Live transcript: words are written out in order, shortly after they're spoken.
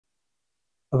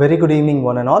A very good evening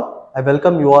one and all. I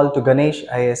welcome you all to Ganesh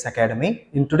IAS Academy.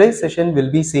 In today's session,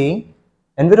 we'll be seeing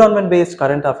environment-based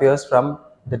current affairs from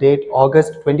the date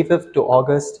August 25th to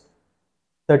August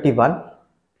 31,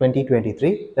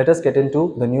 2023. Let us get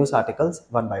into the news articles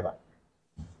one by one.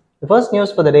 The first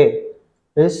news for the day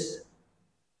is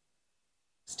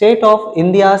State of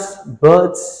India's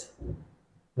Birds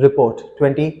Report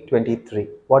 2023.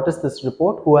 What is this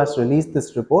report? Who has released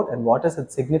this report and what is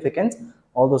its significance?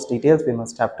 All those details we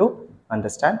must have to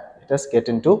understand. Let us get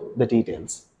into the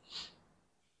details.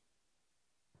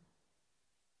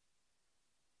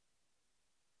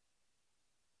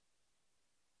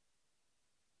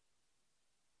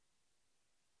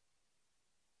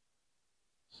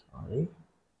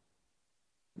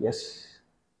 Yes.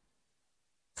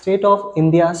 State of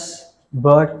India's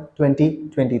Bird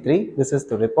 2023. This is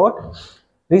the report.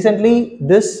 Recently,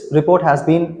 this report has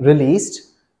been released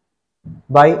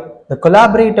by the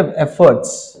collaborative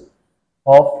efforts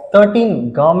of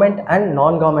 13 government and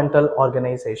non-governmental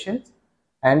organizations.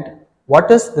 And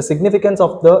what is the significance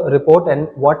of the report and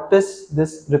what is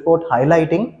this report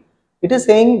highlighting? It is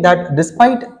saying that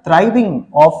despite thriving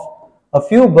of a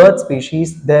few bird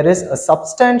species, there is a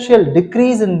substantial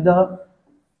decrease in the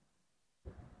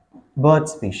bird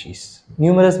species.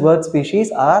 Numerous bird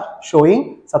species are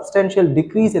showing substantial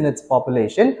decrease in its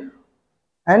population,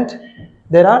 and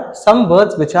there are some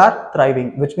birds which are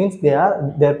thriving, which means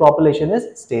their population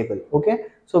is stable. Okay,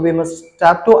 so we must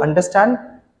have to understand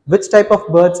which type of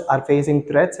birds are facing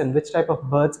threats and which type of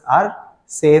birds are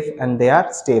safe and they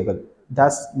are stable.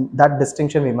 That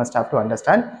distinction we must have to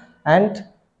understand. And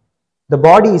the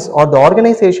bodies or the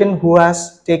organization who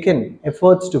has taken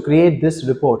efforts to create this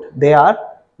report,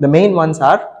 the main ones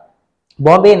are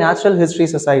Bombay Natural History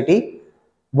Society,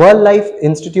 Wildlife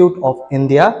Institute of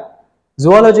India,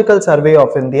 Zoological Survey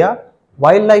of India,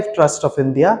 Wildlife Trust of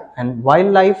India, and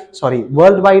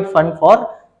Worldwide Fund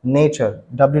for Nature,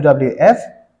 WWF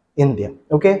India.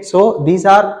 Okay, so these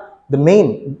are the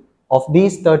main of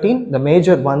these 13. The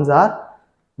major ones are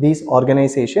these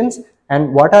organizations,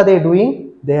 and what are they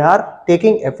doing? They are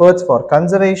taking efforts for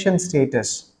conservation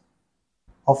status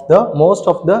of the most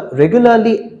of the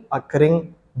regularly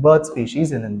occurring bird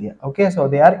species in India. Okay, so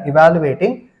they are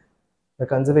evaluating the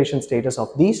conservation status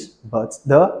of these birds,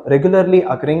 the regularly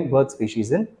occurring bird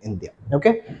species in India.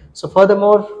 Okay, so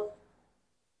furthermore,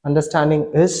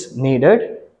 understanding is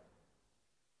needed.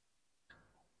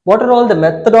 What are all the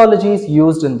methodologies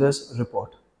used in this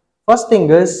report? First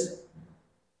thing is,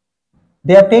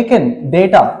 they have taken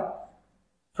data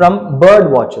from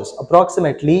bird watchers.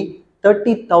 Approximately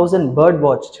 30,000 bird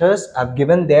watchers have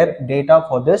given their data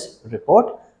for this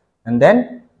report, and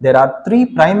then there are three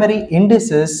primary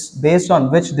indices based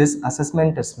on which this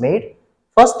assessment is made.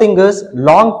 First thing is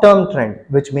long-term trend,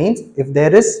 which means if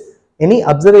there is any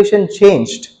observation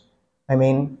changed,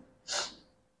 an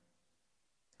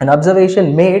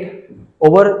observation made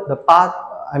over the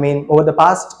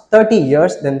past 30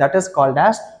 years, then that is called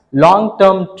as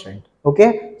long-term trend.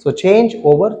 Okay, so change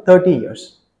over 30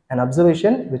 years. An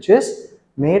observation which is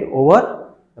made over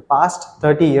the past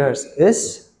 30 years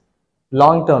is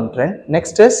long-term trend.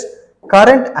 Next is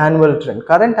current annual trend.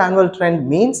 Current annual trend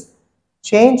means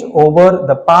change over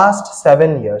the past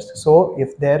 7 years. So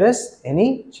if there is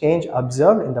any change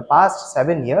observed in the past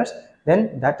 7 years,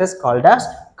 then that is called as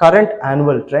current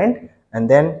annual trend. And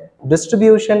then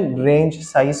distribution range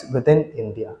size within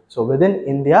India. So within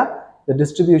India, the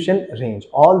distribution range.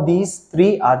 All these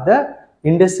three are the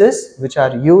indices which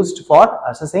are used for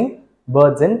assessing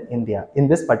birds in India in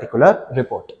this particular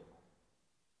report.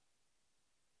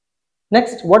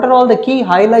 Next, what are all the key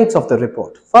highlights of the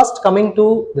report? First, coming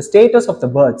to the status of the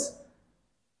birds.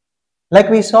 Like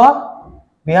we saw,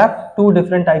 we have two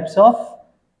different types of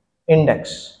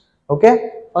index.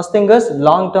 Okay, first thing is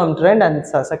long-term trend and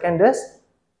second is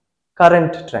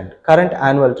current trend, current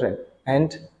annual trend.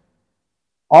 And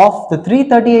of the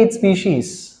 338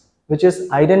 species which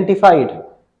is identified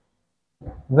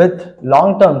with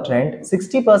long-term trend,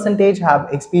 60% have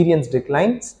experienced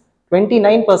declines,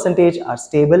 29% are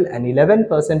stable, and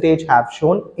 11% have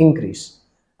shown increase.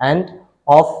 And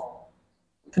of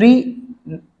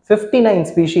 359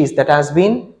 species that has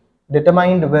been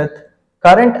determined with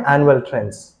current annual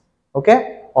trends,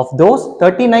 okay, of those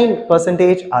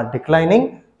 39% are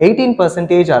declining,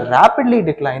 18% are rapidly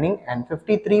declining, and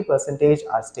 53%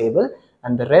 are stable,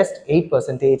 and the rest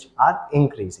 8% are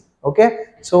increasing. Okay,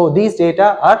 so these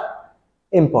data are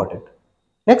important.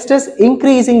 Next is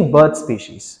increasing bird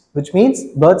species, which means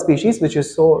bird species which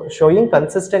is showing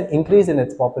consistent increase in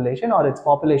its population or its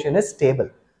population is stable.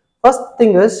 First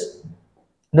thing is,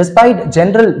 despite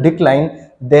general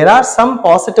decline, there are some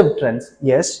positive trends,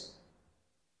 yes.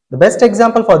 The best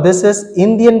example for this is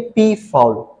Indian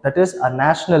peafowl, that is a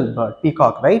national bird,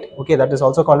 peacock, right? Okay, that is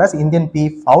also called as Indian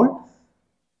peafowl.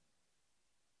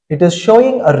 It is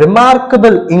showing a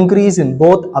remarkable increase in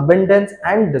both abundance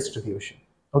and distribution.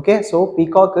 Okay, so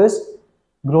peacock is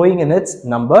growing in its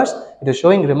numbers. It is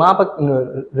showing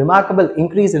remarkable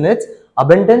increase in its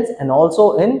abundance and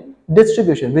also in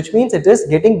distribution, which means it is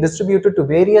getting distributed to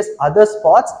various other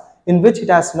spots in which it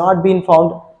has not been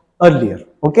found earlier.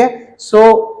 Okay,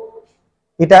 so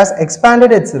it has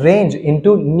expanded its range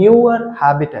into newer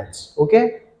habitats.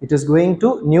 Okay, it is going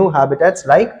to new habitats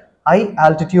like high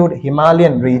altitude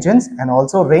Himalayan regions and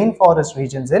also rainforest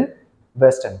regions in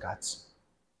Western Ghats.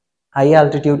 High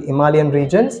altitude Himalayan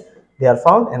regions they are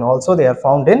found, and also they are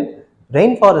found in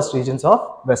rainforest regions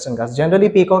of Western Ghats. Generally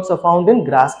peacocks are found in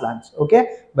grasslands,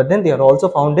 okay, but then they are also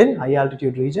found in high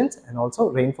altitude regions and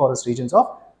also rainforest regions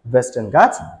of Western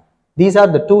Ghats. These are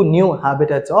the two new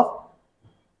habitats of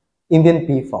Indian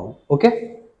peafowl.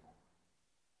 Okay.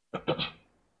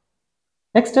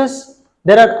 Next is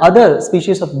there are other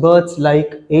species of birds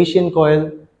like Asian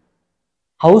quail,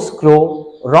 house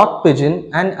crow, rock pigeon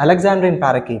and Alexandrian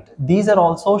parakeet. These are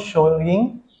also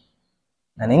showing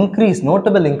an increase,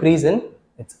 notable increase in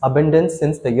its abundance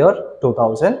since the year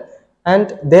 2000.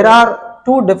 And there are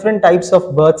two different types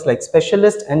of birds like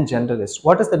specialist and generalist.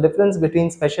 What is the difference between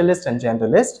specialist and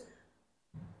generalist?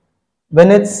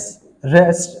 When its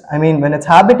when its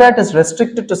habitat is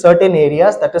restricted to certain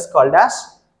areas, that is called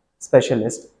as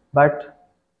specialist. But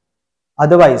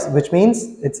otherwise, which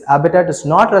means its habitat is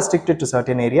not restricted to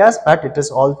certain areas, but it is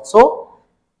also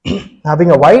having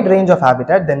a wide range of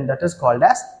habitat, then that is called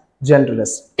as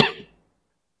generalist.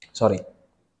 Sorry.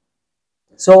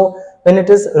 So when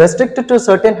it is restricted to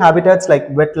certain habitats like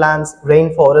wetlands,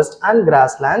 rainforest and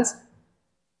grasslands,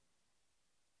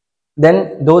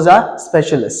 then those are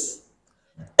specialists.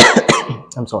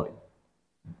 I'm sorry.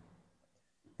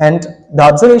 And the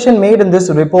observation made in this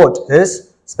report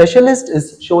is specialist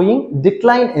is showing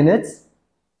decline in its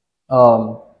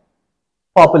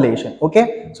population.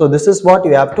 Okay, so this is what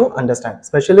you have to understand.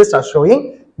 Specialists are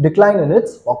showing decline in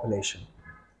its population.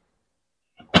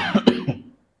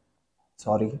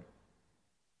 Sorry.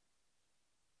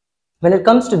 When it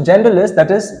comes to generalists, that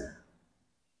is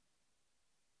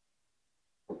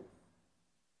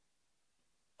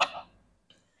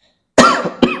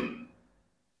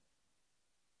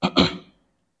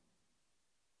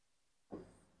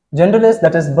generalists,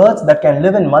 that is birds that can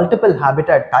live in multiple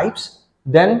habitat types,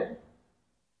 then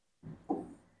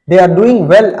they are doing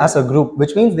well as a group,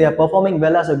 which means they are performing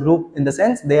well as a group in the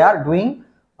sense they are doing,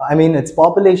 its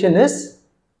population is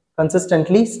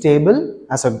consistently stable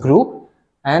as a group.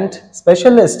 And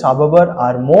specialists, however,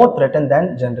 are more threatened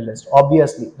than generalists,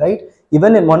 obviously, right?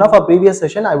 Even in one of our previous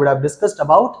session, I would have discussed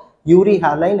about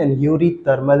euryhaline and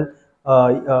eurythermal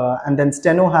and then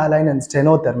stenohaline and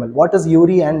stenothermal. What is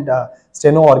eury and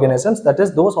steno organisms? That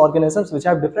is those organisms which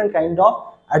have different kind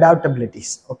of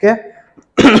adaptabilities. Okay.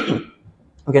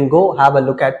 You can go have a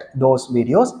look at those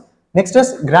videos. Next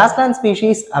is grassland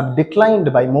species have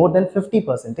declined by more than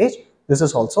 50%. This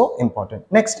is also important.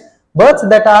 Next, birds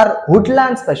that are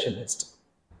woodland specialists.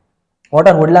 What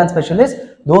are woodland specialists?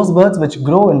 Those birds which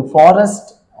grow in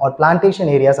forest or plantation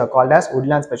areas are called as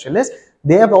woodland specialists.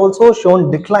 They have also shown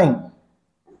decline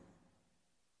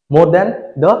more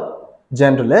than the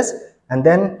generalists, and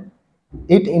then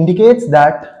it indicates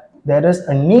that there is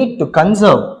a need to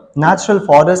conserve natural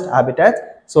forest habitats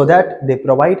so that they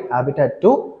provide habitat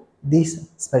to these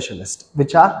specialists,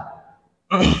 which are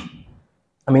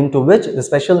to which the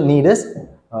special need is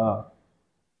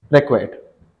required.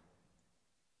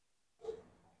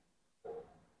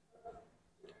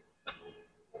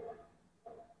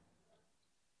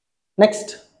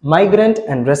 Next, migrant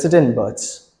and resident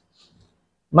birds.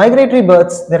 Migratory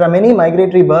birds, there are many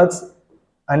migratory birds,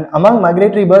 and among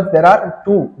migratory birds there are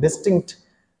two distinct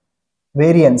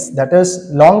variants, that is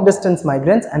long distance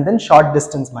migrants and then short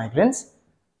distance migrants.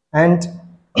 And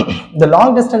the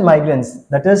long distance migrants,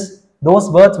 that is those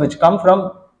birds which come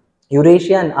from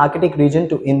Eurasia and Arctic region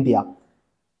to India,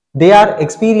 they are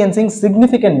experiencing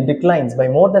significant declines by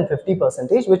more than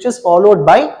 50%, which is followed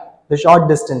by the short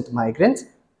distance migrants.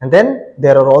 And then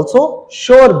there are also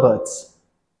shorebirds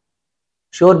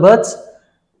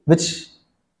which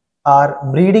are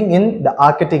breeding in the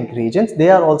Arctic regions. They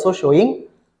are also showing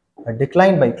a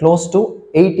decline by close to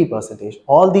 80%.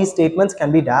 All these statements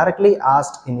can be directly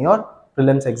asked in your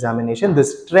prelims examination.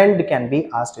 This trend can be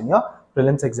asked in your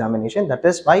prelims examination. That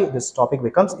is why this topic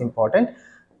becomes important.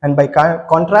 And by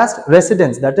contrast,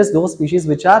 residents, that is those species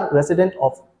which are resident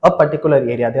of a particular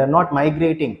area. They are not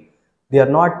migrating. They are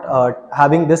not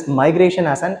having this migration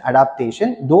as an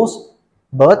adaptation. Those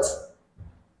birds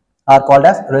are called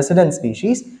as resident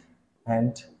species,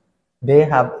 and they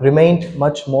have remained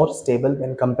much more stable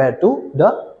when compared to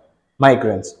the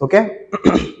migrants. Okay.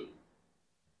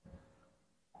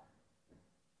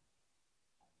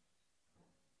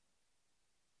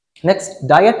 Next,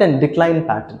 diet and decline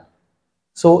pattern.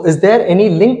 So is there any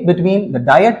link between the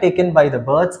diet taken by the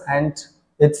birds and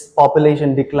its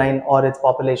population decline or its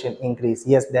population increase?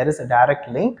 Yes, there is a direct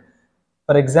link.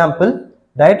 For example,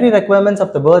 dietary requirements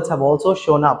of the birds have also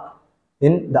shown up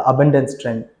in the abundance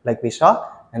trend, like we saw.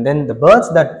 And then the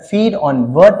birds that feed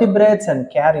on vertebrates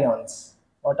and carrions.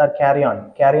 What are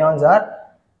carrion? Carrions are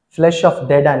flesh of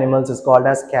dead animals, is called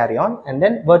as carrion. And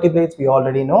then vertebrates, we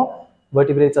already know.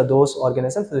 Vertebrates are those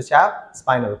organisms which have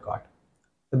spinal cord.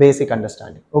 The basic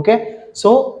understanding. Okay.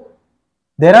 So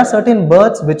there are certain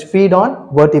birds which feed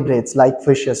on vertebrates like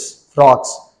fishes,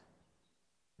 frogs,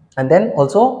 and then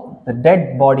also the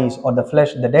dead bodies or the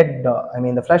flesh, the dead,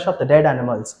 the flesh of the dead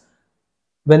animals.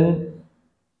 When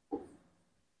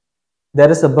there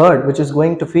is a bird which is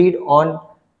going to feed on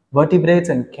vertebrates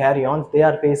and carrions, they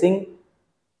are facing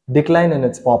decline in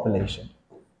its population.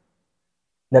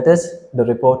 That is the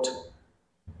report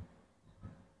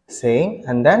saying.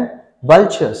 And then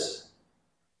vultures,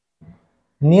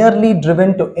 nearly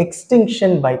driven to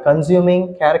extinction by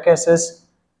consuming carcasses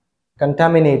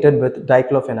contaminated with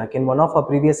diclofenac. In one of our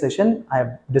previous session, I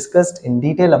have discussed in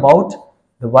detail about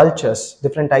the vultures,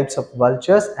 different types of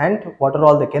vultures, and what are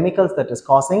all the chemicals that is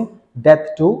causing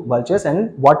death to vultures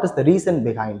and what is the reason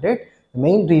behind it. The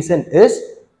main reason is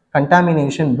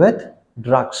contamination with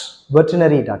drugs,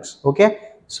 veterinary drugs. Okay,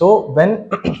 so when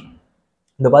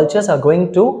the vultures are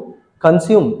going to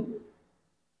consume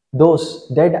those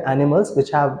dead animals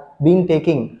which have been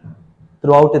taking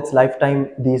throughout its lifetime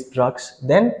these drugs,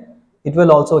 then it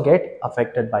will also get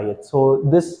affected by it. So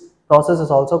this process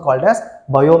is also called as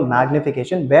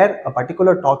biomagnification, where a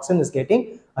particular toxin is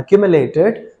getting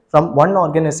accumulated from one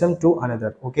organism to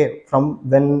another. Okay, from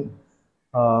when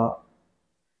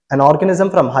an organism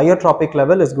from higher trophic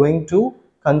level is going to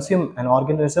consume an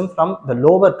organism from the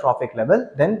lower trophic level,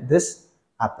 then this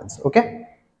happens. Okay.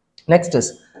 Next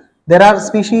is, there are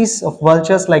species of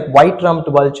vultures like white-rumped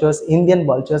vultures, Indian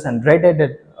vultures, and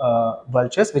red-headed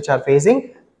vultures which are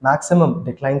facing maximum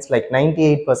declines like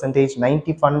 98%,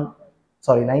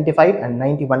 95 and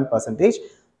 91%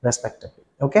 respectively.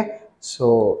 Okay,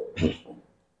 so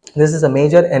this is a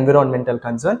major environmental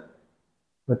concern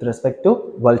with respect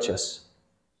to vultures.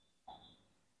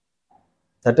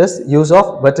 That is use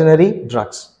of veterinary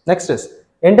drugs. Next is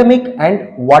endemic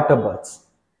and water birds.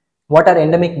 What are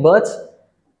endemic birds?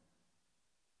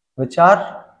 Which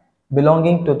are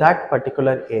belonging to that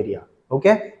particular area.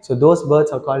 Okay, so those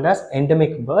birds are called as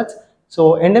endemic birds.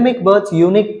 So endemic birds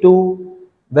unique to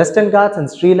Western Ghats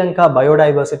and Sri Lanka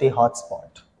biodiversity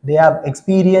hotspot. They have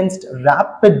experienced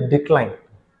rapid decline.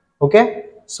 Okay,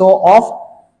 so of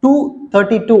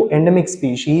 232 endemic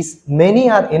species, many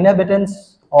are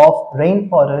inhabitants of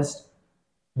rainforest.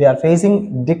 They are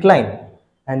facing decline,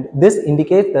 and this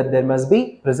indicates that there must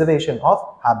be preservation of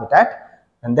habitat.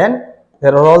 And then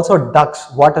there are also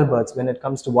ducks, water birds. When it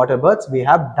comes to water birds, we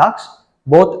have ducks,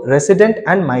 both resident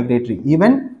and migratory.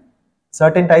 Even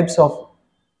certain types of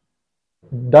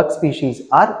duck species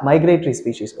are migratory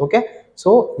species. Okay,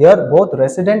 so here both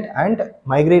resident and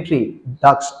migratory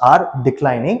ducks are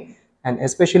declining, and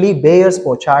especially Bayer's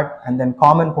pochard and then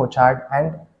common pochard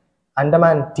and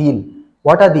Andaman teal.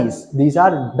 What are these? These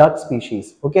are duck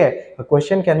species. Okay, a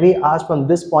question can be asked from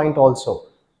this point also.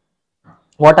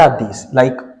 What are these?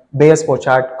 Like Bayer's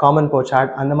pochard, common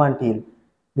pochard, Andaman teal.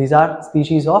 These are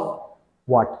species of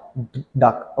what?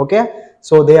 Duck. Okay,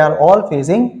 so they are all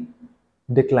facing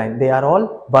decline. They are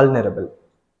all vulnerable.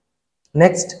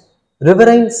 Next,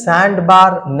 riverine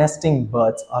sandbar nesting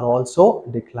birds are also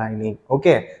declining.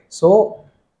 Okay, so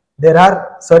there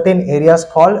are certain areas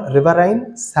called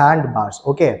riverine sandbars.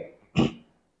 Okay,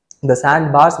 the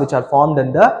sandbars which are formed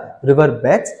in the river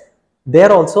beds,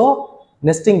 there also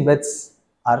nesting beds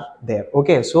are there.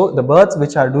 Okay, so the birds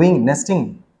which are doing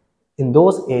nesting in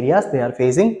those areas, they are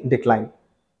facing decline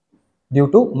due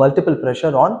to multiple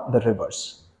pressure on the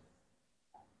rivers.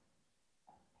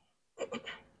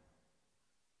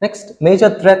 Next,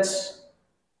 major threats.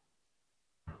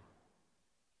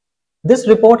 This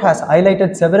report has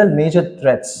highlighted several major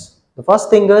threats. The first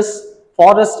thing is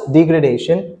forest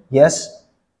degradation, yes,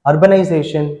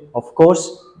 urbanization, of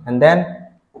course, and then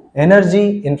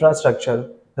energy infrastructure.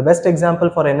 The best example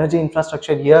for energy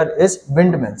infrastructure here is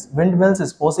windmills. Windmills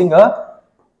is posing a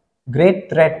great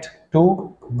threat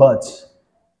to birds.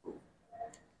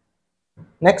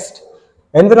 Next,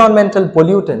 Environmental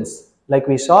pollutants, like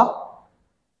we saw,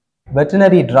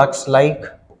 veterinary drugs like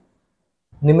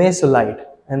nimesulide,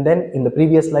 and then in the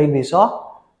previous slide we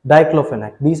saw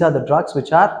diclofenac. These are the drugs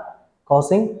which are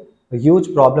causing a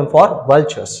huge problem for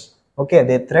vultures. Okay,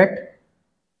 they threat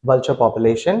vulture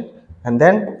population. And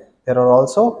then there are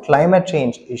also climate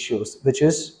change issues which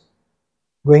is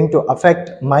going to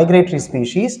affect migratory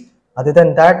species. Other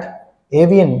than that,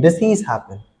 avian disease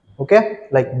happen, okay,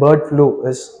 like bird flu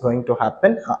is going to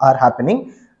happen, are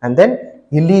happening. And then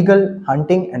illegal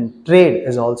hunting and trade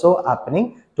is also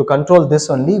happening. To control this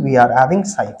only, we are having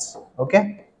sites,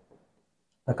 okay,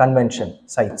 the convention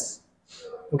sites.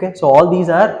 Okay, so all these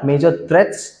are major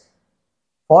threats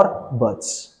for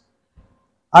birds.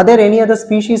 Are there any other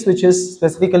species which is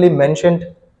specifically mentioned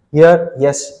here?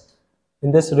 Yes.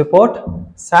 In this report,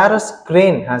 Sarus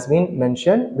crane has been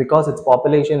mentioned because its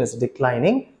population is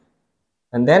declining.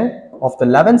 And then of the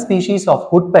 11 species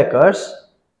of woodpeckers,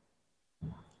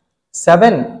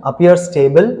 7 appear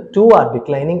stable, 2 are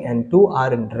declining and 2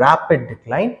 are in rapid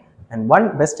decline. And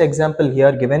one best example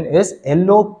here given is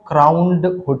yellow crowned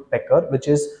woodpecker, which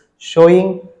is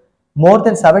showing more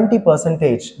than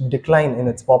 70% decline in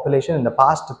its population in the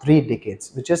past 3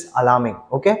 decades, which is alarming.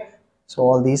 Okay, so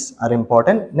all these are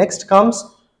important. Next comes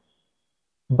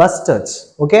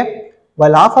bustards. Okay,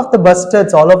 while half of the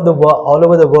bustards all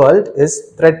over the world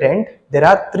is threatened, there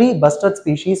are 3 bustard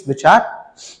species which are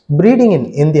breeding in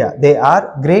India. They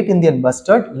are Great Indian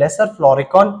Bustard, Lesser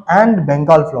Floricon and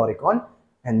Bengal Floricon.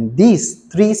 And these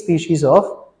 3 species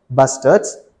of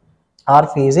bustards are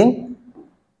facing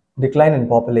decline in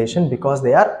population because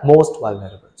they are most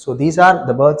vulnerable. So these are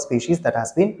the bird species that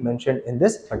has been mentioned in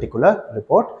this particular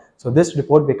report. So this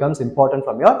report becomes important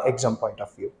from your exam point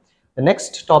of view. The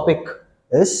next topic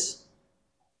is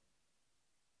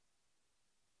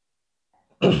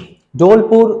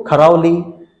Dholpur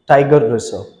Kharauli Tiger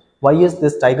Reserve. Why is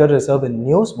this tiger reserve in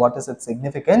news? What is its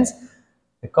significance?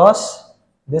 Because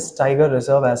this tiger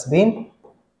reserve has been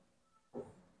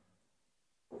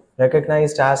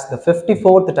recognized as the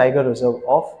 54th tiger reserve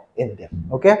of India.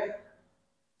 Okay,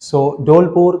 so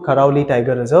Dholpur Kharauli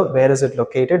Tiger Reserve, where is it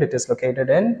located? It is located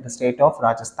in the state of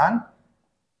Rajasthan.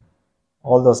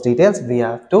 All those details we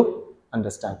have to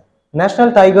understand.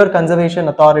 National Tiger Conservation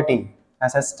Authority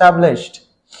has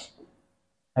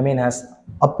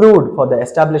approved for the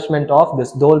establishment of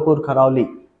this Dholpur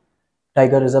Kharauli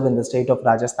Tiger Reserve in the state of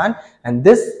Rajasthan, and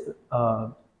this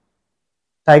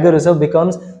Tiger Reserve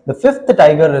becomes the 5th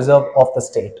Tiger Reserve of the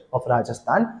state of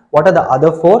Rajasthan. What are the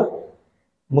other 4?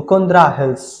 Mukundra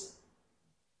Hills,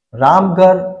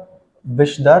 Ramgarh,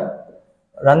 Vishdar,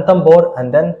 Ranthambore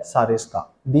and then Sariska.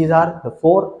 These are the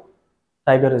 4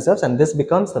 tiger reserves, and this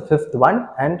becomes the 5th one,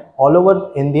 and all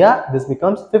over India this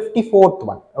becomes 54th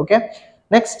one. Okay,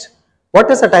 next, what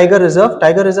is a tiger reserve?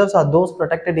 Tiger reserves are those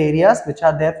protected areas which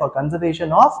are there for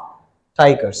conservation of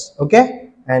tigers.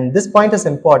 Okay, and this point is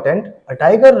important. A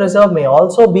tiger reserve may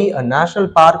also be a national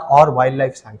park or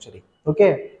wildlife sanctuary.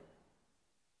 Okay,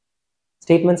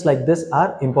 statements like this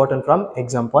are important from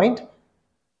exam point.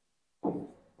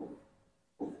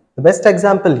 The best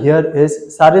example here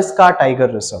is Sariska Tiger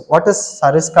Reserve. What is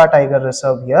Sariska Tiger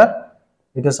Reserve here?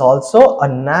 It is also a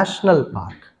national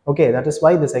park. Okay, that is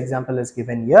why this example is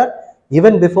given here.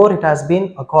 Even before it has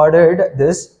been accorded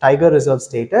this tiger reserve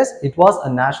status, it was a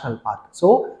national park.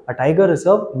 So a tiger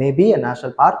reserve may be a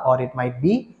national park or it might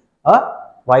be a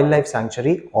wildlife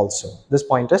sanctuary also. This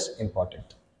point is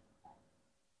important.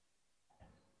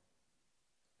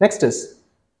 Next is,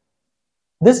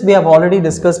 this we have already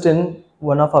discussed in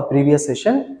one of our previous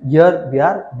session. Here we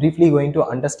are briefly going to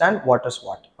understand what is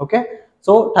what. Okay,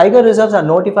 so tiger reserves are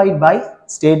notified by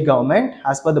state government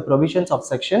as per the provisions of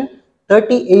section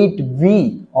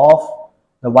 38V of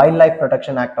the Wildlife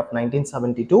Protection Act of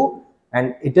 1972,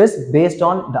 and it is based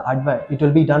on the advice. It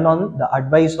will be done on the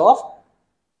advice of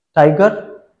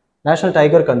National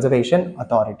Tiger Conservation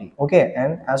Authority. Okay,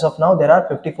 and as of now there are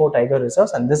 54 tiger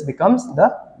reserves, and this becomes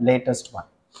the latest one.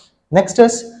 Next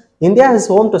is, India is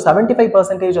home to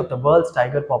 75% of the world's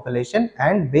tiger population,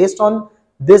 and based on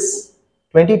this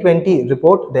 2022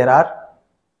 report, there are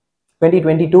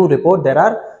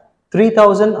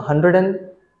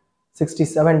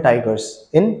 3,167 tigers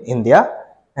in India,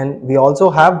 and we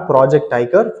also have Project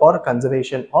Tiger for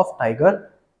conservation of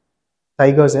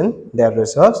tigers in their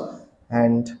reserves,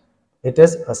 and it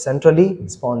is a centrally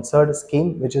sponsored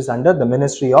scheme which is under the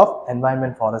Ministry of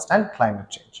Environment, Forest and Climate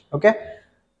Change. Okay,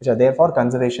 which are there for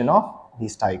conservation of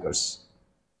these tigers.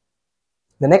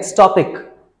 The next topic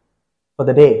for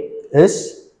the day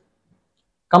is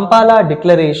Kampala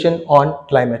Declaration on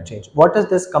Climate Change. What is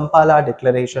this Kampala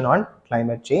Declaration on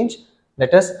Climate Change?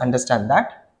 Let us understand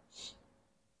that.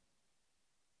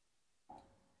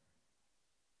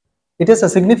 It is a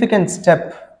significant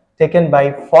step taken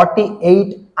by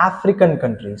 48 African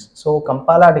countries. So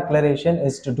Kampala Declaration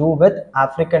is to do with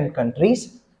African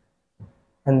countries,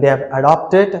 and they have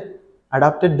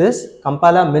adopted this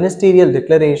Kampala Ministerial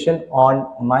Declaration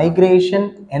on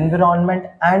Migration, Environment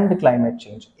and Climate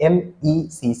Change,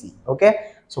 MECC.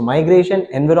 Okay, so migration,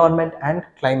 environment and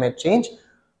climate change.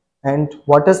 And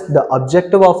what is the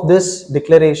objective of this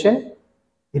declaration?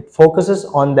 It focuses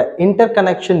on the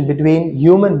interconnection between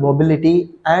human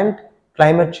mobility and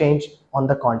climate change on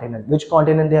the continent. Which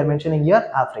continent they are mentioning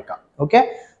here? Africa.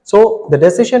 Okay, so the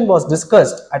decision was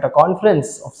discussed at a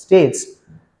conference of states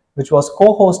which was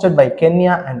co-hosted by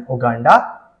Kenya and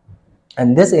Uganda,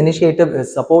 and this initiative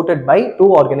is supported by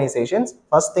two organizations.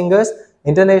 First thing is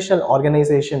International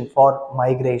Organization for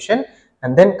Migration,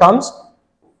 and then comes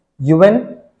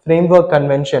UN Framework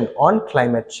Convention on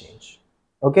Climate Change.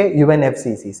 Okay,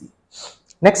 UNFCCC.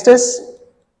 Next is,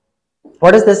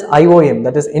 what is this IOM?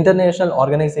 That is International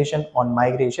Organization on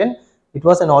Migration. It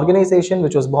was an organization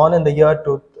which was born in the year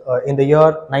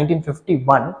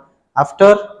 1951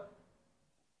 after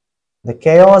the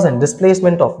chaos and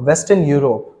displacement of Western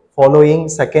Europe following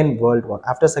Second World War.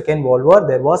 After Second World War,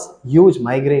 there was huge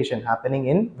migration happening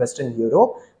in Western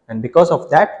Europe, and because of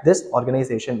that, this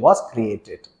organization was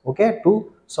created, okay,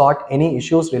 to sort any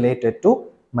issues related to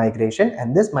migration.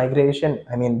 And this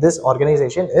this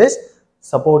organization is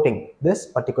supporting this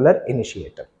particular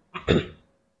initiative,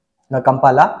 the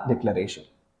Kampala Declaration.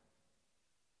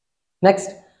 Next,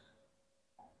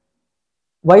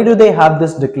 why do they have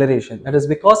this declaration? That is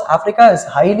because Africa is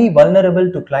highly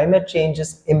vulnerable to climate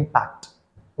change's impact,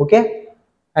 okay,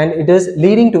 and it is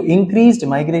leading to increased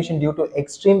migration due to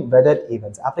extreme weather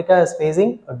events. Africa is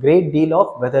facing a great deal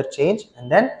of weather change,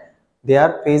 and then they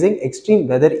are facing extreme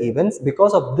weather events.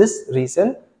 Because of this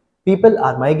reason, people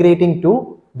are migrating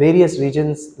to various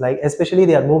regions, like especially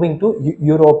they are moving to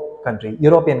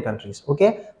European countries,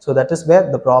 okay. So that is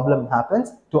where the problem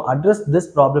happens. To address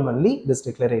this problem only, this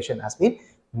declaration has been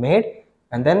made.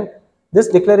 And then this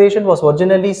declaration was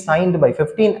originally signed by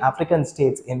 15 African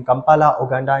states in Kampala,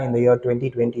 Uganda in the year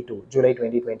 2022, July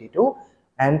 2022,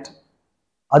 and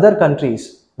other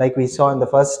countries, like we saw in the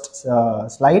first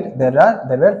slide, there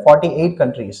were 48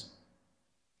 countries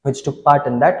which took part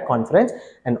in that conference,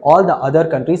 and all the other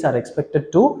countries are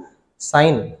expected to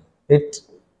sign it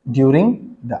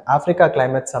during the Africa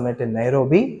Climate Summit in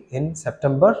Nairobi in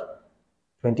September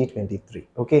 2023.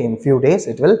 Okay, in few days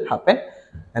it will happen.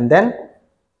 And then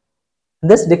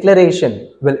this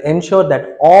declaration will ensure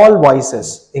that all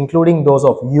voices, including those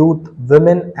of youth,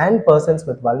 women and persons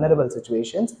with vulnerable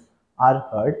situations, are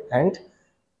heard, and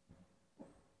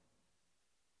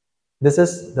this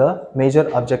is the major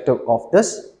objective of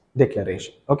this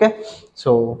declaration. Okay,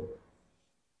 so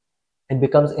it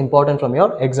becomes important from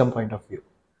your exam point of view.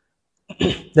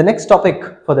 The next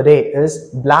topic for the day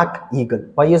is Black Eagle.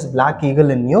 Why is Black Eagle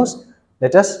in news?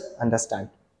 Let us understand.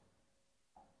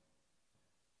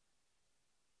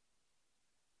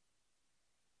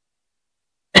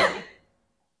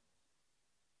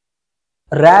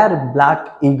 Rare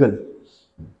black eagle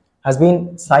has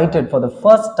been sighted for the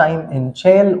first time in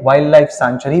Chail Wildlife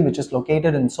Sanctuary, which is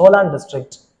located in Solan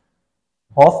district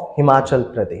of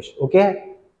Himachal Pradesh.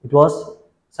 Okay, it was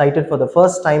sighted for the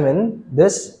first time in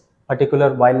this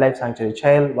particular wildlife sanctuary,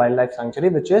 Chail Wildlife Sanctuary,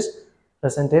 which is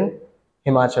present in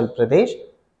Himachal Pradesh.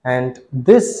 And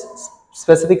this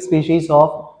specific species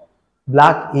of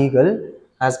black eagle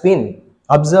has been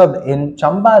observed in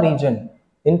Chamba region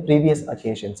in previous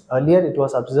occasions. Earlier it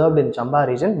was observed in Chamba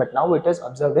region, but now it is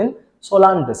observed in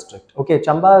Solan district. Okay,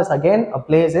 Chamba is again a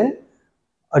place in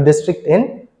a district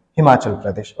in Himachal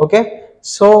Pradesh. Okay,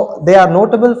 so they are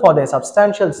notable for their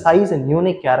substantial size and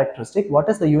unique characteristic. What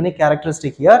is the unique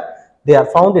characteristic here? They are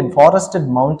found in forested,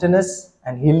 mountainous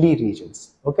and hilly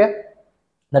regions. Okay,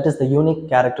 that is the unique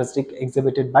characteristic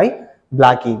exhibited by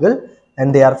black eagle,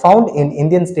 and they are found in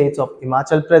Indian states of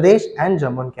Himachal Pradesh and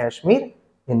Jammu and Kashmir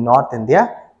in North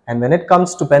India. And when it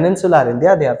comes to peninsular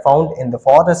India, they are found in the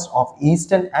forests of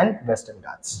Eastern and Western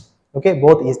Ghats. Okay,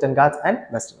 both Eastern Ghats and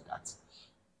Western Ghats.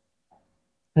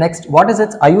 Next, what is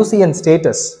its IUCN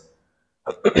status?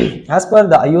 As per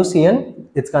the IUCN,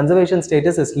 its conservation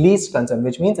status is least concern,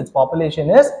 which means its population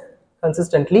is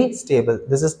consistently stable.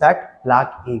 This is that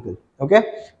black eagle. Okay,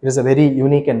 it is a very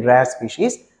unique and rare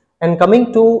species. And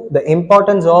coming to the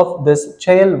importance of this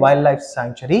Chail Wildlife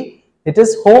Sanctuary, it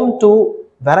is home to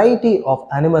variety of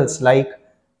animals like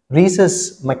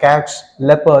rhesus macaques,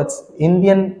 leopards,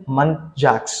 Indian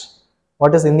muntjacs.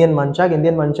 What is Indian muntjac?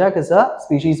 Indian muntjac is a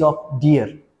species of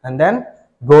deer. And then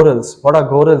Gorals. What are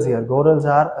gorals here? Gorals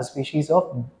are a species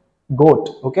of goat,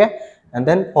 okay? And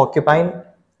then porcupine,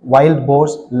 wild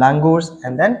boars, langurs,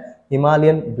 and then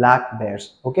Himalayan black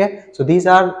bears, okay? So these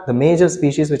are the major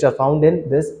species which are found in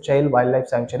this child wildlife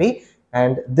sanctuary,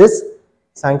 and this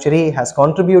sanctuary has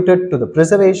contributed to the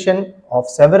preservation of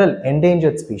several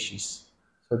endangered species.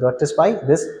 So that is why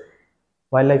this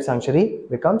wildlife sanctuary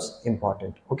becomes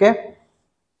important, okay?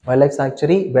 Wildlife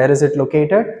sanctuary, where is it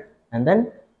located? And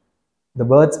then the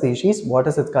bird species, what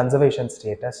is its conservation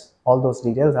status? All those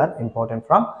details are important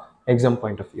from exam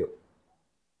point of view.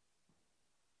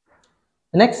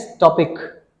 The next topic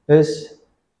is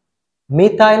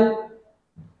methyl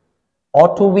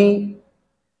O2V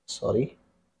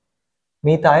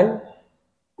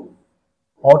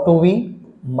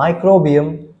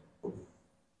microbium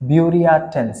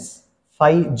Bureatens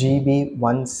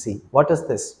 5GB1C. What is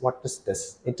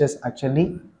this? It is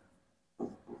actually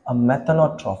a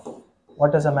methanotroph.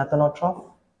 What is a methanotroph?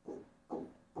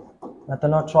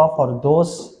 Methanotroph are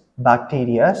those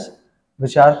bacteria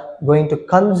which are going to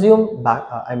consume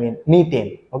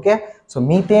methane, okay? So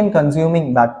methane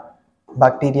consuming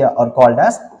bacteria are called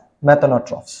as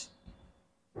methanotrophs.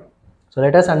 So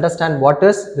let us understand what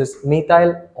is this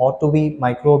methyl O2V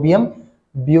microbium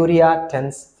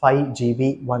Bureatens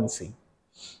 5GB1C.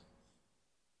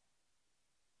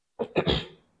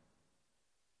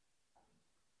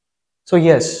 So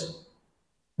yes,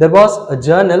 there was a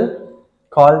journal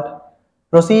called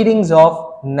Proceedings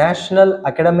of National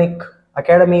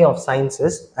Academy of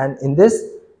Sciences, and in this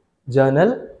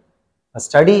journal a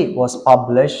study was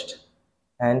published,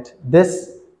 and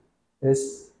this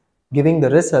is giving the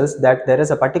results that there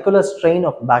is a particular strain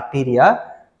of bacteria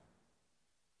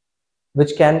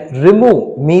which can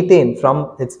remove methane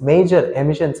from its major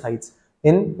emission sites.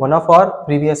 In one of our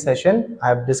previous session, I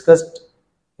have discussed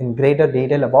in greater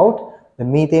detail about the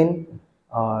methane,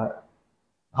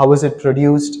 how is it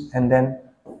produced, and then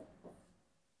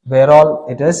where all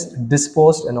it is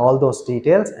disposed, and all those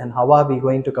details, and how are we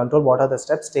going to control, what are the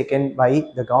steps taken by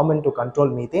the government to control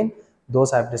methane.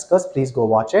 Those I have discussed. Please go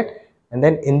watch it. And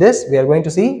then in this we are going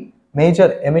to see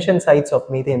major emission sites of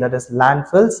methane, that is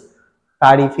landfills,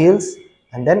 paddy fields,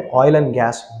 and then oil and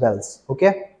gas wells,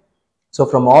 okay? So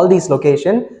from all these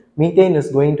locations, methane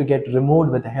is going to get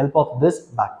removed with the help of this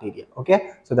bacteria,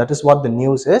 okay? So that is what the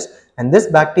news is, and this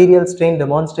bacterial strain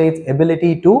demonstrates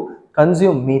ability to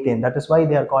consume methane. That is why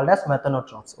they are called as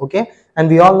methanotrophs, okay? And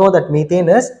we all know that methane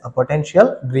is a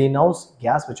potential greenhouse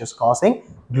gas which is causing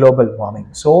global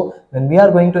warming. So when we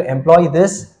are going to employ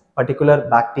this particular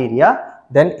bacteria,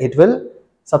 then it will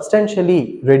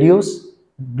substantially reduce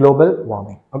global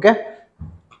warming, okay?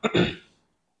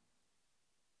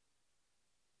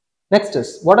 Next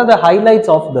is, what are the highlights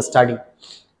of the study?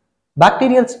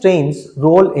 Bacterial strains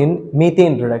role in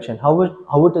methane reduction. How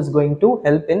it is going to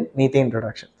help in methane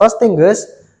reduction? First thing is,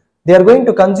 they are going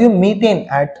to consume methane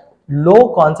at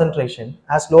low concentration,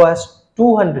 as low as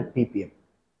 200 ppm,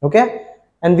 okay?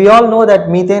 And we all know that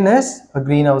methane is a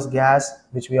greenhouse gas,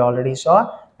 which we already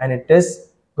saw, and it is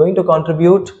going to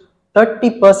contribute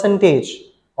 30%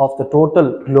 of the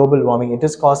total global warming. It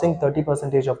is causing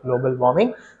 30% of global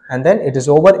warming, and then it is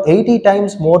over 80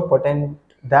 times more potent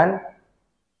than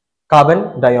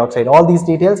carbon dioxide. All these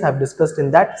details I have discussed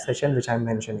in that session which I am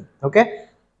mentioning, okay?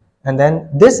 And then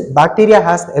this bacteria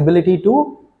has the ability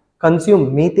to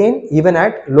consume methane even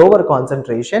at lower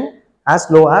concentration, as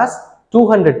low as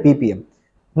 200 ppm.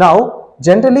 Now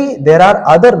generally there are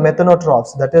other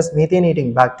methanotrophs, that is methane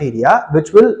eating bacteria,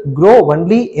 which will grow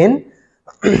only in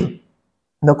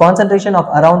the concentration of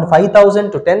around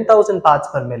 5,000 to 10,000 parts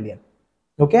per million,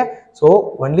 okay?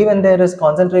 So only when there is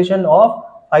concentration of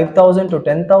 5,000 to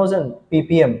 10,000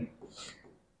 ppm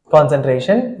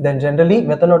concentration, then generally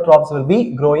methanotrophs will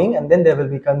be growing, and then they will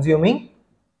be consuming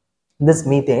this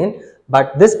methane.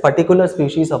 But this particular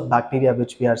species of bacteria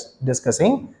which we are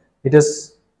discussing, it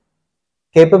is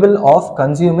capable of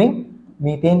consuming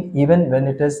methane even when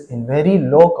it is in very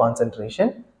low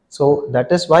concentration. So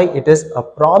that is why it is a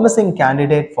promising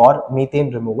candidate for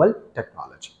methane removal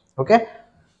technology, okay?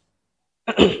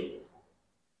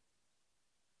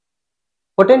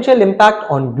 Potential impact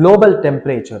on global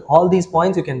temperature. All these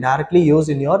points you can directly use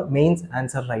in your mains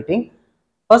answer writing.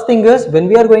 First thing is, when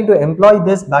we are going to employ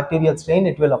this bacterial strain,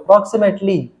 it will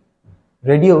approximately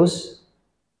reduce,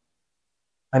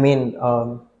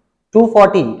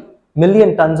 240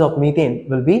 million tons of methane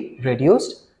will be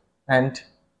reduced, and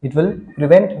it will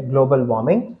prevent global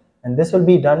warming, and this will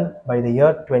be done by the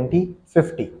year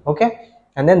 2050, okay?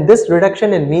 And then this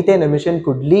reduction in methane emission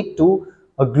could lead to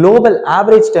a global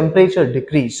average temperature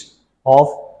decrease of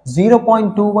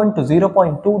 0.21 to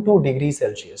 0.22 degrees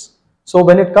Celsius. So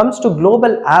when it comes to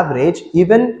global average,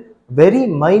 even very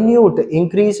minute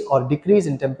increase or decrease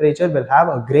in temperature will have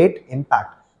a great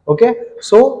impact. Okay,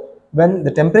 so when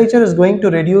the temperature is going to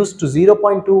reduce to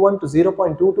 0.21 to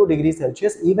 0.22 degrees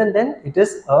Celsius, even then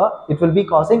it will be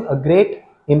causing a great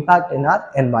impact in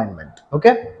our environment.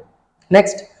 Okay,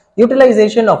 next,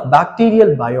 utilization of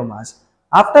bacterial biomass.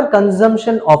 After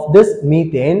consumption of this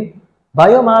methane,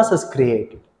 biomass is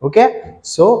created. Okay,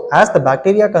 so as the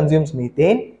bacteria consumes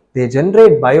methane, they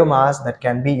generate biomass that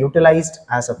can be utilized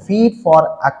as a feed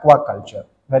for aquaculture.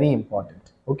 Very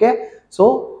important. Okay,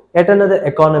 so yet another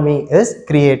economy is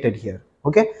created here.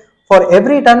 Okay, for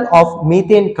every ton of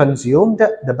methane consumed,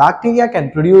 the bacteria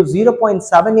can produce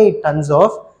 0.78 tons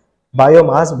of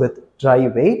biomass with dry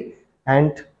weight,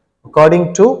 and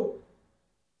according to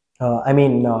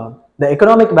the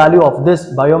economic value of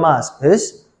this biomass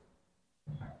is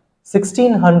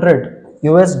 1600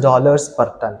 US dollars per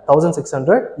ton,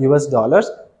 1600 US dollars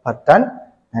per ton,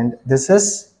 and this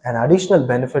is an additional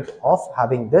benefit of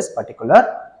having this particular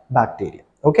bacteria.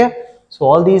 Okay, so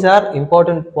all these are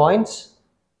important points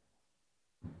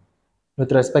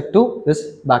with respect to this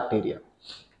bacteria.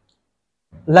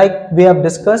 Like we have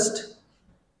discussed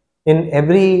in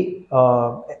every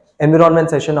environment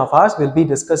session of ours, we'll be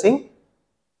discussing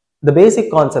the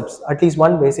basic concepts, at least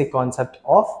one basic concept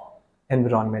of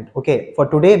environment. Okay, for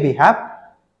today we have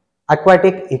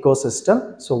aquatic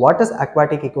ecosystem. So what is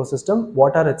aquatic ecosystem?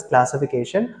 What are its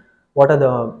classification? What are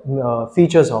the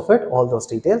features of it? All those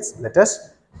details let us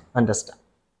understand.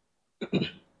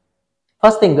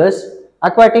 First thing is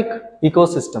aquatic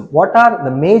ecosystem. What are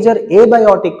the major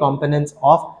abiotic components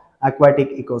of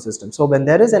aquatic ecosystem? So when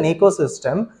there is an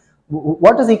ecosystem,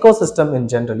 what is ecosystem in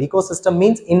general? Ecosystem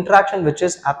means interaction which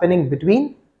is happening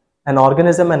between an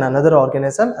organism and another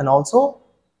organism, and also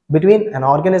between an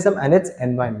organism and its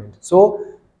environment. So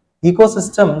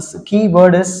ecosystems key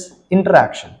word is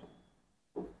interaction.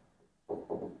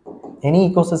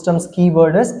 Any ecosystem's key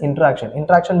word is interaction.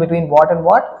 Interaction between what and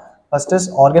what? First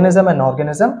is organism and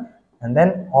organism, and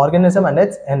then organism and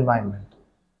its environment.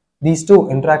 These two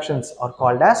interactions are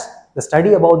called as, the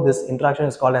study about this interaction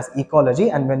is called as ecology,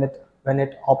 and when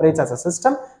it operates as a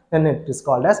system, then it is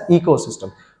called as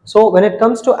ecosystem. So when it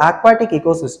comes to aquatic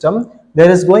ecosystem,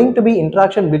 there is going to be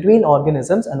interaction between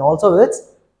organisms and also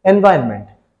its environment.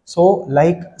 So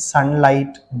like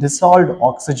sunlight, dissolved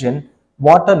oxygen,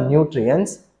 water,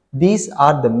 nutrients, these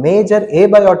are the major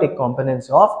abiotic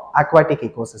components of aquatic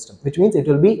ecosystem, which means it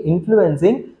will be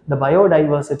influencing the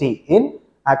biodiversity in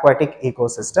aquatic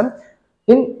ecosystem.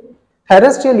 In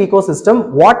terrestrial ecosystem,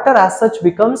 water as such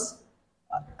becomes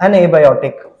an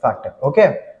abiotic factor.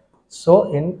 Okay,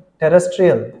 so in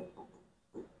terrestrial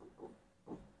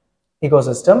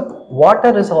ecosystem,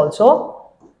 water is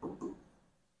also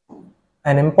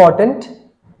an important,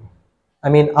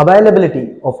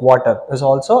 availability of water is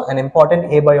also an important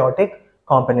abiotic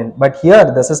component. But here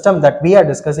the system that we are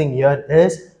discussing here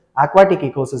is aquatic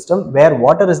ecosystem, where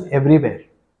water is everywhere.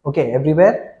 Okay,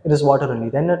 everywhere it is water only,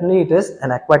 then only it is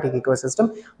an aquatic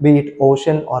ecosystem, be it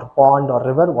ocean or pond or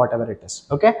river, whatever it is.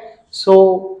 Okay,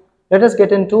 so let us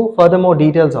get into furthermore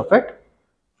details of it.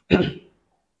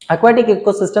 Aquatic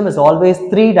ecosystem is always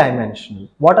three-dimensional.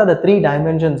 What are the three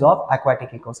dimensions of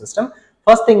aquatic ecosystem?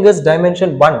 First thing is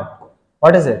dimension 1.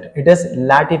 What is it? It is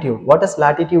latitude. What is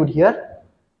latitude here?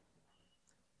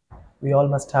 We all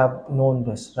must have known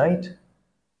this, right?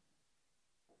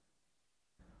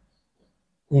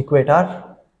 Equator,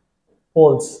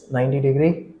 poles 90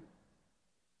 degree,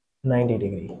 90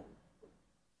 degree.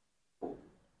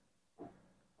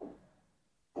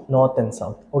 North and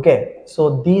south. Okay,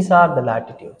 so these are the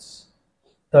latitudes,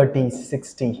 30,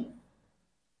 60.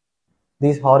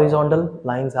 These horizontal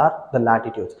lines are the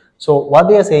latitudes. So what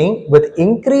they are saying, with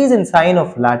increase in sign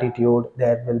of latitude,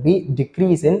 there will be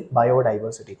decrease in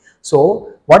biodiversity.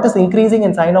 So what is increasing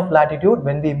in sign of latitude?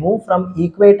 When we move from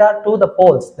equator to the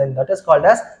poles, then that is called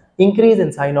as increase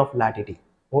in sign of latitude.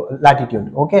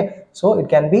 Okay, so it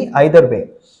can be either way,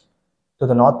 to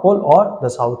the north pole or the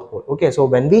south pole. Okay, so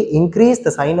when we increase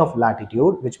the sign of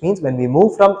latitude, which means when we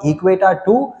move from equator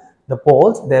to the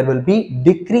poles, there will be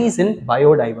decrease in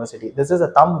biodiversity. This is a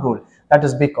thumb rule. That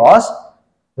is because,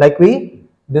 like we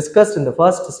discussed in the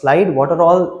first slide, what are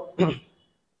all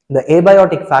the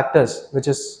abiotic factors which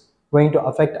is going to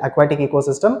affect aquatic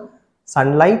ecosystem?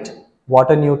 Sunlight,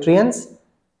 water, nutrients,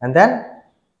 and then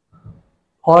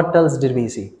what else did we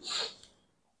see?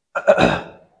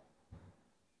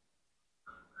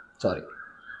 Sorry.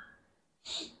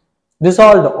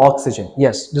 Dissolved oxygen.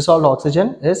 Yes, dissolved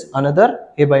oxygen is another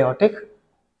abiotic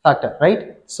factor,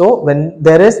 right? So when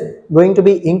there is going to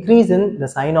be increase in the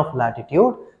sign of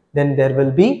latitude, then there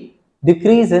will be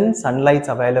decrease in sunlight's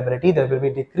availability, there will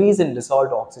be decrease in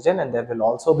dissolved oxygen, and there will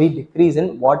also be decrease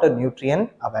in water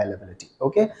nutrient availability.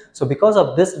 Okay, so because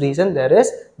of this reason there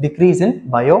is decrease in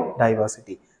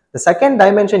biodiversity. The second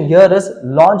dimension here is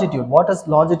longitude. What is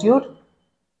longitude?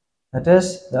 That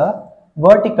is the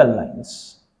vertical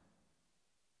lines.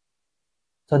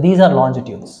 So these are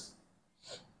longitudes.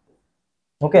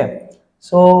 Okay,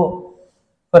 so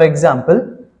for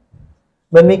example,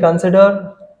 when we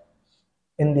consider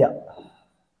India,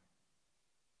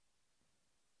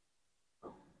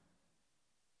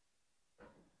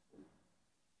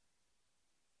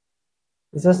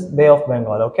 this is Bay of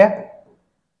Bengal, okay,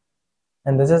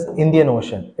 and this is Indian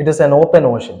Ocean. It is an open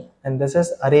ocean, and this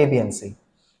is Arabian Sea.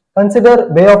 Consider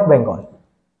Bay of Bengal.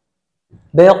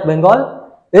 Bay of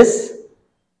Bengal is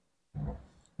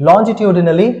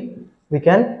longitudinally, we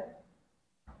can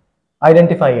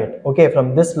identify it, okay,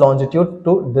 from this longitude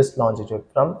to this longitude,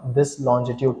 from this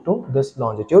longitude to this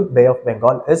longitude, Bay of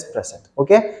Bengal is present.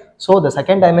 Okay, so the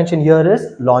second dimension here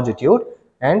is longitude,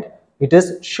 and it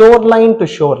is shoreline to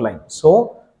shoreline.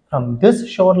 So from this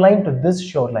shoreline to this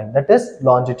shoreline, that is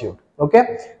longitude.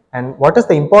 Okay, and what is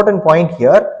the important point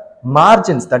here?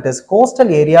 Margins, that is coastal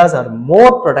areas, are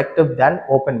more protective than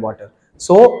open water.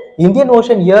 So Indian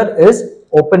Ocean here is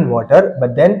open water,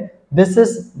 but then this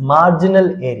is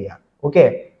marginal area.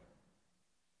 Okay,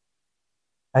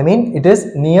 I mean it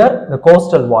is near the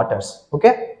coastal waters.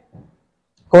 Okay,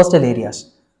 coastal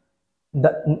areas,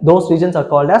 those regions are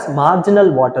called as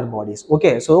marginal water bodies.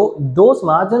 Okay, so those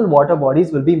marginal water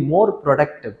bodies will be more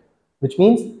protective, which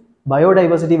means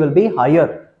biodiversity will be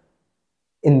higher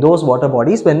in those water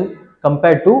bodies when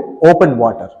compared to open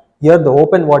water. Here the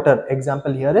open water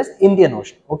example here is Indian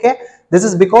Ocean. Okay, this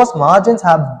is because margins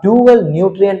have dual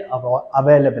nutrient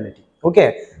availability.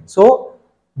 Okay, so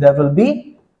there will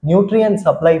be nutrient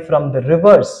supply from the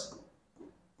rivers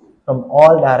from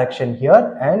all direction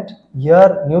here, and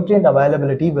here nutrient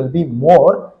availability will be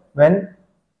more when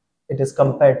it is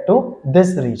compared to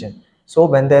this region. So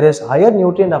when there is higher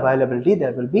nutrient availability,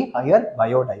 there will be higher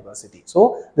biodiversity.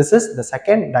 So this is the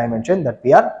second dimension that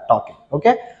we are talking.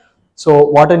 Okay, so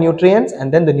water nutrients,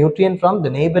 and then the nutrient from the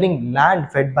neighboring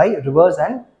land fed by rivers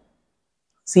and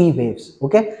sea waves.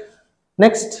 Okay,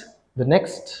 next, the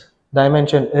next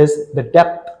dimension is the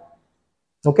depth.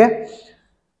 Okay,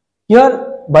 here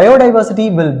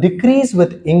biodiversity will decrease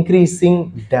with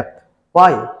increasing depth.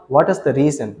 Why? What is the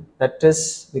reason? That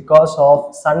is because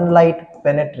of sunlight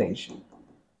penetration.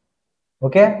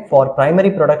 Okay, for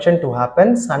primary production to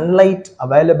happen, sunlight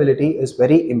availability is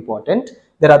very important.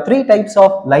 There are three types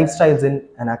of lifestyles in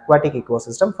an aquatic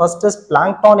ecosystem. First is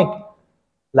planktonic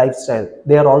lifestyle.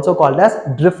 They are also called as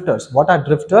drifters. What are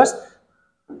drifters?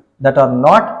 That are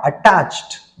not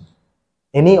attached.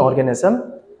 Any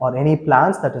organism or any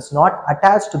plants that is not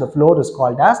attached to the floor is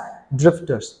called as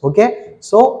drifters. Okay,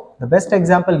 so the best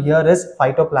example here is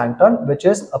phytoplankton, which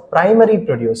is a primary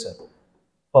producer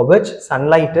for which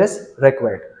sunlight is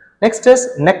required. Next is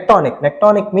nectonic.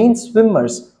 Nectonic means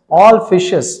swimmers. All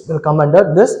fishes will come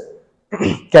under this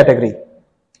category.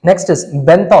 Next is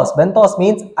benthos. Benthos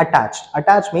means attached.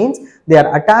 Attached means they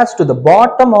are attached to the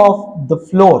bottom of the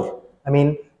floor. I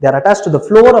mean, they are attached to the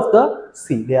floor of the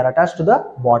sea. They are attached to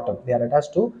the bottom. They are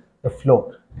attached to the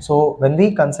floor. So when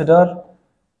we consider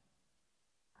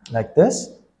like this,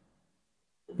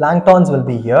 planktons will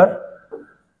be here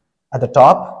at the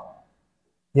top.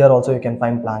 Here also you can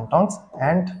find planktons,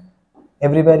 and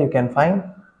everywhere you can find,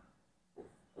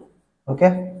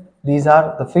 okay, these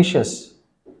are the fishes.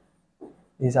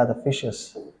 These are the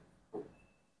fishes.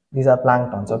 These are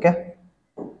planktons. Okay,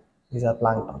 these are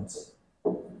planktons.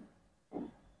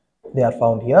 They are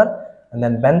found here. And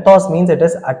then benthos means it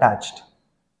is attached.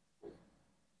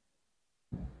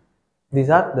 These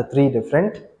are the three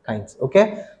different kinds.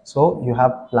 Okay, so you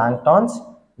have planktons,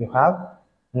 you have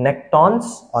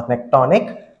nectons or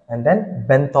nectonic, and then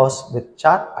benthos which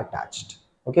are attached.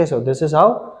 Okay, so this is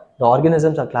how the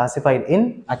organisms are classified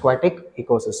in aquatic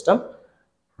ecosystem.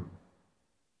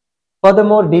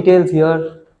 Furthermore, details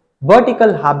here.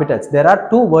 Vertical habitats. There are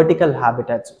two vertical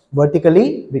habitats.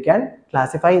 Vertically, we can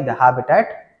classify the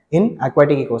habitat in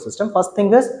aquatic ecosystem. First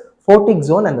thing is photic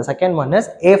zone, and the second one is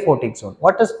aphotic zone.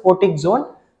 What is photic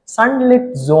zone?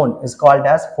 Sunlit zone is called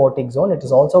as photic zone. It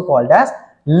is also called as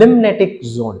limnetic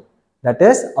zone. That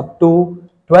is up to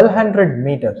 1200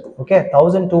 meters. Okay,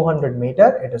 1200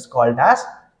 meter. It is called as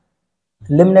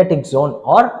limnetic zone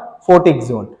or photic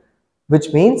zone,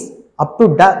 which means up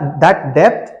to that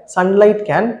depth sunlight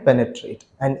can penetrate.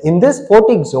 And in this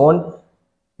photic zone,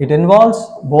 It involves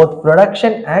both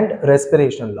production and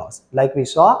respiration loss. Like we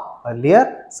saw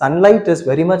earlier, sunlight is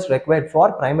very much required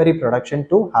for primary production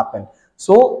to happen.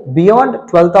 So beyond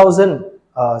 12,000,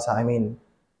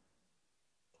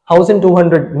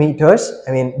 1200 meters,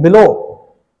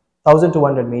 below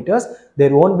 1200 meters,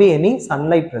 there won't be any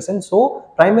sunlight present.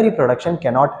 So primary production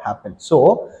cannot happen.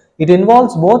 So it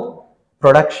involves both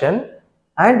production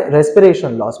and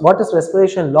respiration loss. What is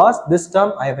respiration loss? This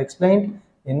term I have explained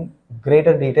in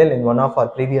greater detail in one of our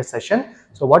previous session.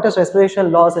 So what is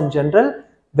respiration loss in general?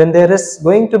 When there is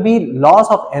going to be loss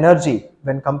of energy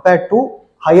when compared to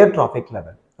higher trophic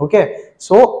level. Okay,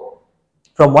 so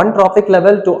from one trophic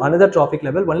level to another trophic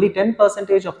level, only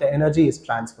 10% of the energy is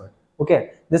transferred.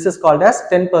 Okay, this is called as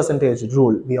 10%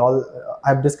 rule.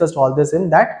 I've discussed all this in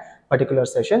that particular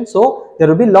session. So there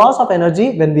will be loss of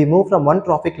energy when we move from one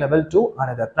trophic level to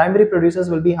another. Primary producers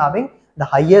will be having the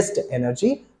highest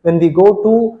energy. When we go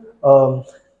to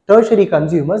tertiary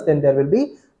consumers, then there will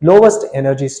be lowest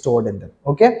energy stored in them.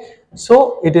 Okay,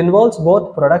 so it involves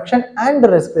both production and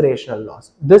respirational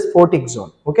loss, this photic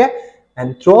zone. Okay,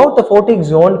 and throughout the photic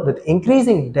zone, with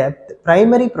increasing depth,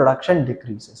 primary production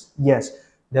decreases. Yes,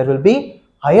 there will be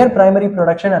higher primary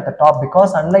production at the top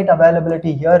because sunlight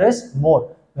availability here is more.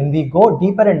 When we go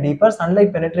deeper and deeper,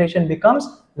 sunlight penetration becomes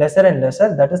lesser and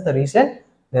lesser. That is the reason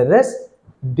there is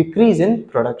decrease in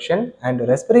production, and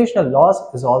respirational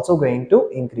loss is also going to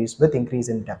increase with increase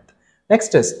in depth.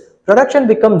 Next is production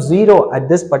becomes zero at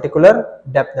this particular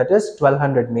depth, that is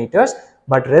 1200 meters,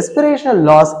 but respirational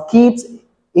loss keeps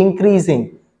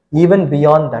increasing even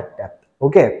beyond that depth.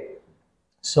 Okay,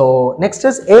 so next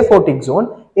is aphotic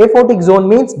zone. Aphotic zone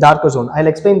means darker zone. I'll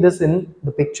explain this in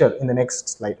the picture in the next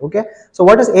slide. Okay, so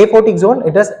what is aphotic zone?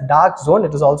 It is dark zone.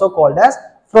 It is also called as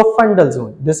profundal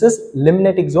zone. This is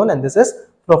limnatic zone and this is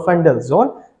profundal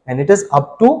zone, and it is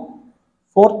up to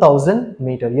 4000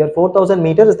 meter. Here 4000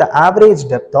 meter is the average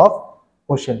depth of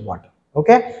ocean water.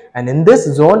 Okay, and in this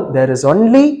zone there is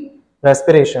only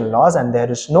respiration loss and there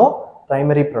is no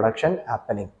primary production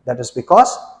happening. That is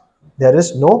because there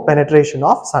is no penetration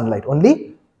of sunlight,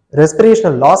 only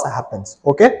respirational loss happens.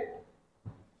 Okay,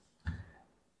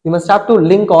 you must have to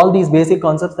link all these basic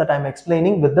concepts that I am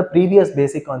explaining with the previous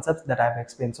basic concepts that I have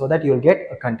explained so that you will get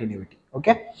a continuity.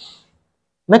 Okay,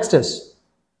 next is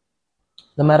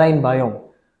the marine biome.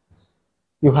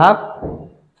 You have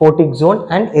photic zone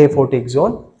and aphotic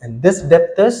zone, and this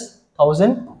depth is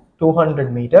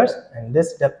 1200 meters and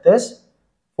this depth is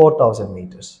 4000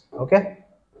 meters. Okay,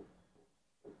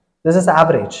 this is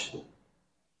average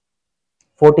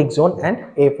photic zone and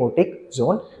aphotic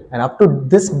zone, and up to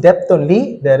this depth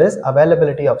only there is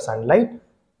availability of sunlight.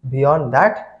 Beyond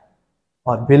that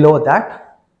or below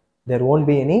that there won't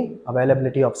be any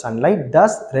availability of sunlight,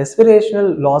 thus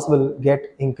respirational loss will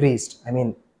get increased,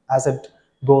 as it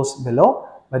goes below,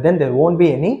 but then there won't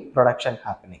be any production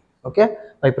happening. Okay,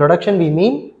 by production we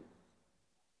mean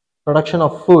production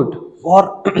of food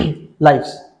for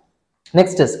lives.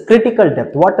 Next is critical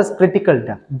depth. What is critical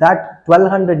depth? That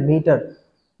 1200 meter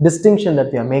distinction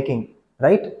that we are making,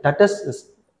 right, that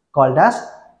is called as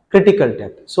critical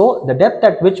depth. So the depth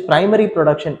at which primary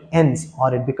production ends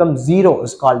or it becomes zero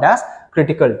is called as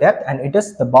critical depth, and it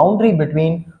is the boundary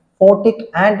between photic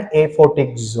and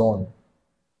aphotic zone.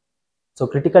 So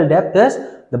critical depth is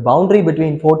the boundary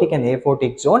between photic and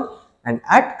aphotic zone, and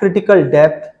at critical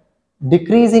depth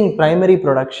decreasing primary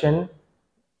production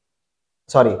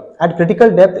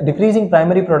decreasing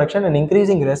primary production and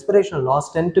increasing respirational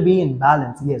loss tend to be in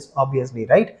balance. Yes, obviously,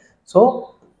 right?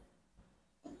 So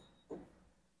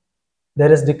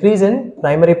there is decrease in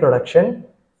primary production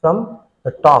from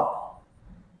the top.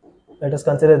 Let us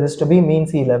consider this to be mean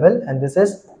sea level, and this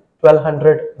is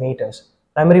 1200 meters.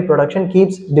 Primary production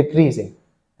keeps decreasing,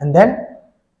 and then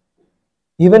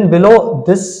even below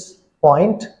this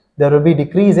point there will be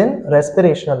decrease in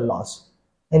respirational loss,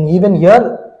 and even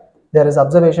here there is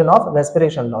observation of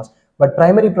respiration loss, but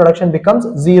primary production becomes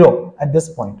zero at this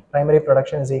point. Primary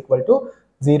production is equal to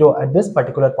zero at this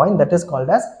particular point, that is called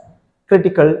as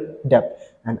critical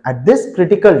depth, and at this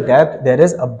critical depth there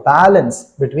is a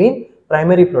balance between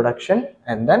primary production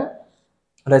and then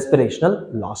respirational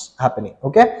loss happening.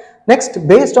 Okay, next,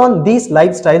 based on these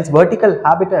lifestyles, vertical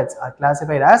habitats are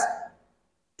classified as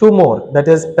two more, that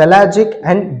is pelagic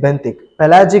and benthic.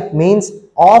 Pelagic means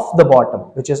off the bottom,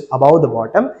 which is above the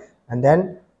bottom, and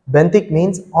then benthic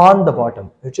means on the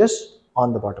bottom, which is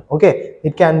on the bottom. Okay,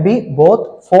 it can be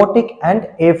both photic and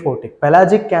aphotic.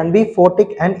 Pelagic can be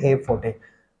photic and aphotic.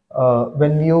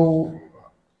 When you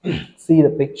see the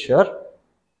picture,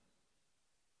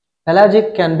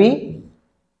 pelagic can be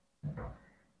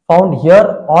found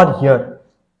here or here.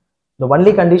 The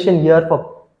only condition here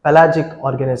for pelagic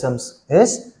organisms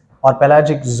is, or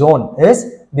pelagic zone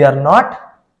is, they are not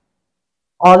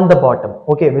on the bottom,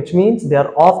 okay, which means they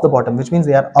are off the bottom, which means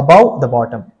they are above the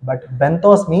bottom. But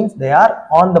benthos means they are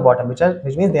on the bottom,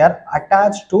 which means they are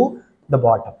attached to the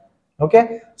bottom.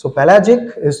 Okay, so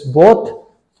pelagic is both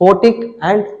photic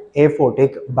and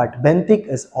aphotic, but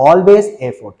benthic is always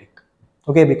aphotic.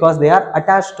 Okay, because they are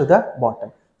attached to the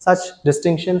bottom. Such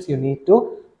distinctions you need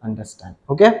to understand.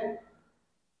 Okay,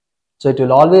 so it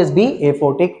will always be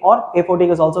aphotic, or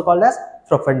aphotic is also called as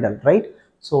profundal, right?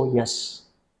 So yes.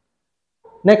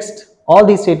 Next, all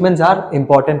these statements are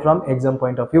important from exam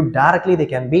point of view. Directly they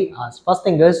can be asked. First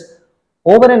thing is,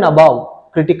 over and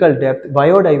above critical depth,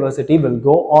 biodiversity will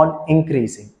go on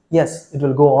increasing. Yes, it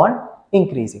will go on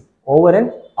increasing over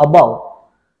and above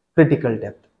critical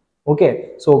depth.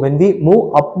 Okay, so when we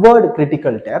move upward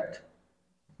critical depth,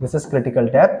 this is critical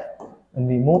depth. When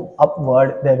we move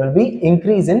upward, there will be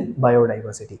increase in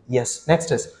biodiversity. Yes,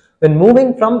 next is, when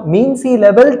moving from mean sea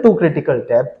level to critical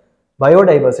depth,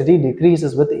 biodiversity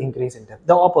decreases with increase in depth.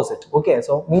 The opposite. Okay,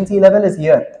 so mean sea level is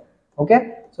here.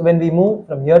 Okay, so when we move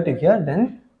from here to here,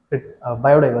 then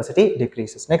biodiversity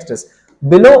decreases. Next is,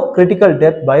 below critical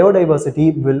depth,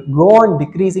 biodiversity will go on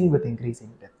decreasing with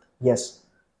increasing depth. Yes.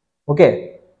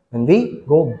 Okay, when we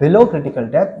go below critical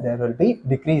depth, there will be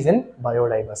decrease in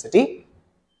biodiversity.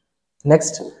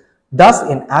 Next, thus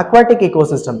in aquatic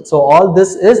ecosystem, so all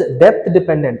this is depth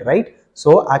dependent, right?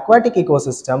 So aquatic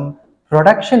ecosystem,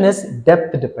 production is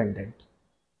depth dependent,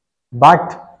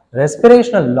 but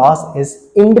respirational loss is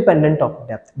independent of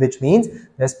depth, which means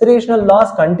respirational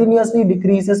loss continuously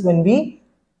decreases when we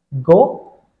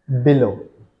go below,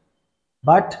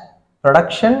 but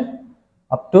production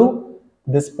up to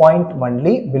this point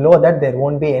only. Below that there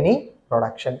won't be any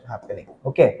production happening.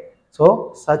 Okay,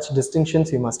 so such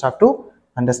distinctions you must have to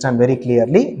understand very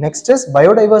clearly. Next is,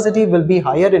 biodiversity will be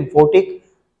higher in photic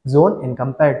zone in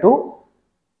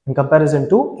comparison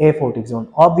to aphotic zone.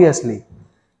 Obviously,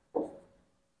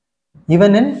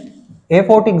 even in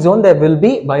aphotic zone there will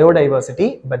be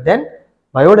biodiversity, but then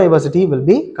biodiversity will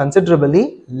be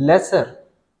considerably lesser.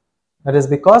 That is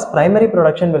because primary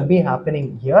production will be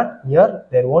happening here. Here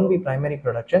there won't be primary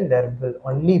production, there will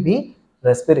only be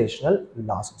respirational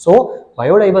loss. So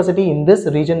biodiversity in this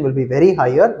region will be very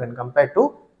higher when compared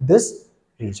to this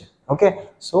region. Okay,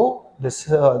 so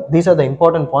these are the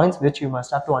important points which you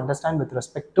must have to understand with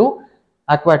respect to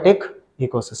aquatic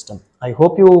ecosystem. I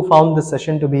hope you found this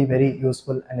session to be very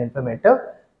useful and informative.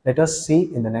 Let us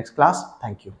see in the next class.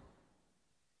 Thank you.